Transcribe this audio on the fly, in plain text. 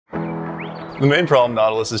The main problem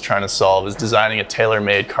Nautilus is trying to solve is designing a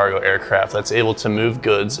tailor-made cargo aircraft that's able to move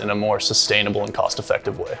goods in a more sustainable and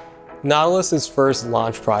cost-effective way. Nautilus' first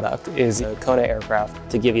launch product is a Kona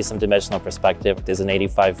aircraft. To give you some dimensional perspective, there's an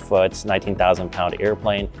 85-foot, 19,000-pound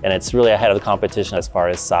airplane, and it's really ahead of the competition as far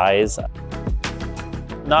as size.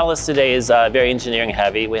 Nautilus today is very engineering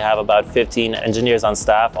heavy. We have about 15 engineers on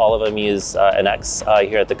staff. All of them use NX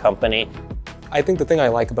here at the company. I think the thing I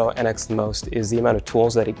like about NX the most is the amount of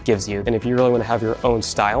tools that it gives you. And if you really want to have your own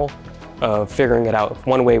style of figuring it out, if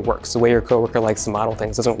one way works, the way your coworker likes to model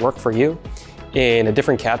things doesn't work for you, in a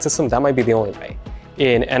different CAD system, that might be the only way.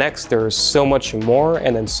 In NX, there's so much more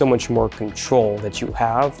and then so much more control that you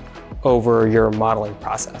have over your modeling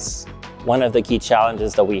process. One of the key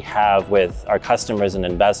challenges that we have with our customers and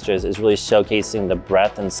investors is really showcasing the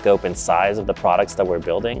breadth and scope and size of the products that we're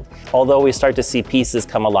building. Although we start to see pieces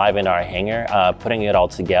come alive in our hangar, putting it all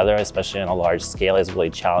together, especially on a large scale, is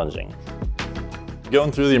really challenging.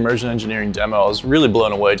 Going through the immersion engineering demo, I was really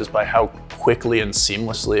blown away just by how quickly and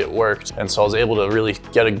seamlessly it worked. And so I was able to really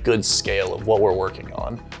get a good scale of what we're working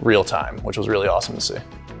on real time, which was really awesome to see.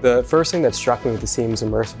 The first thing that struck me with the Siemens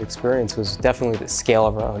immersive experience was definitely the scale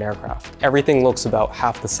of our own aircraft. Everything looks about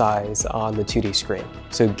half the size on the 2D screen.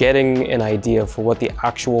 So getting an idea for what the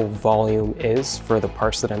actual volume is for the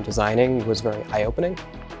parts that I'm designing was very eye-opening.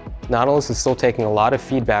 Nautilus is still taking a lot of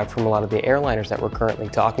feedback from a lot of the airliners that we're currently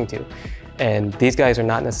talking to. And these guys are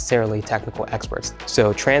not necessarily technical experts.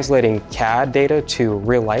 So translating CAD data to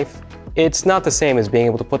real life, it's not the same as being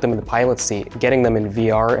able to put them in the pilot seat, getting them in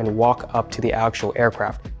VR and walk up to the actual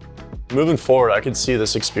aircraft. Moving forward, I could see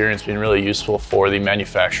this experience being really useful for the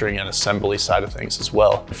manufacturing and assembly side of things as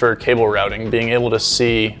well. For cable routing, being able to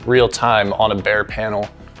see real time on a bare panel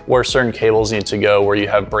where certain cables need to go, where you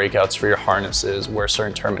have breakouts for your harnesses, where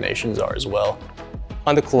certain terminations are as well.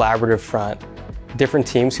 On the collaborative front, different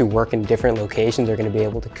teams who work in different locations are going to be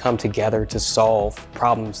able to come together to solve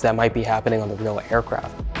problems that might be happening on the real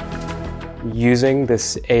aircraft. Using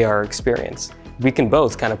this AR experience, we can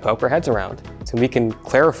both kind of poke our heads around. So we can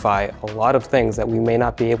clarify a lot of things that we may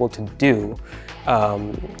not be able to do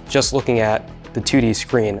just looking at the 2D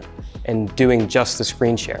screen and doing just the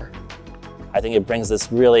screen share. I think it brings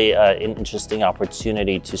this really interesting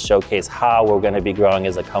opportunity to showcase how we're going to be growing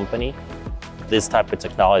as a company. This type of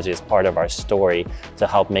technology is part of our story to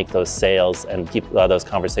help make those sales and keep those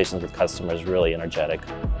conversations with customers really energetic.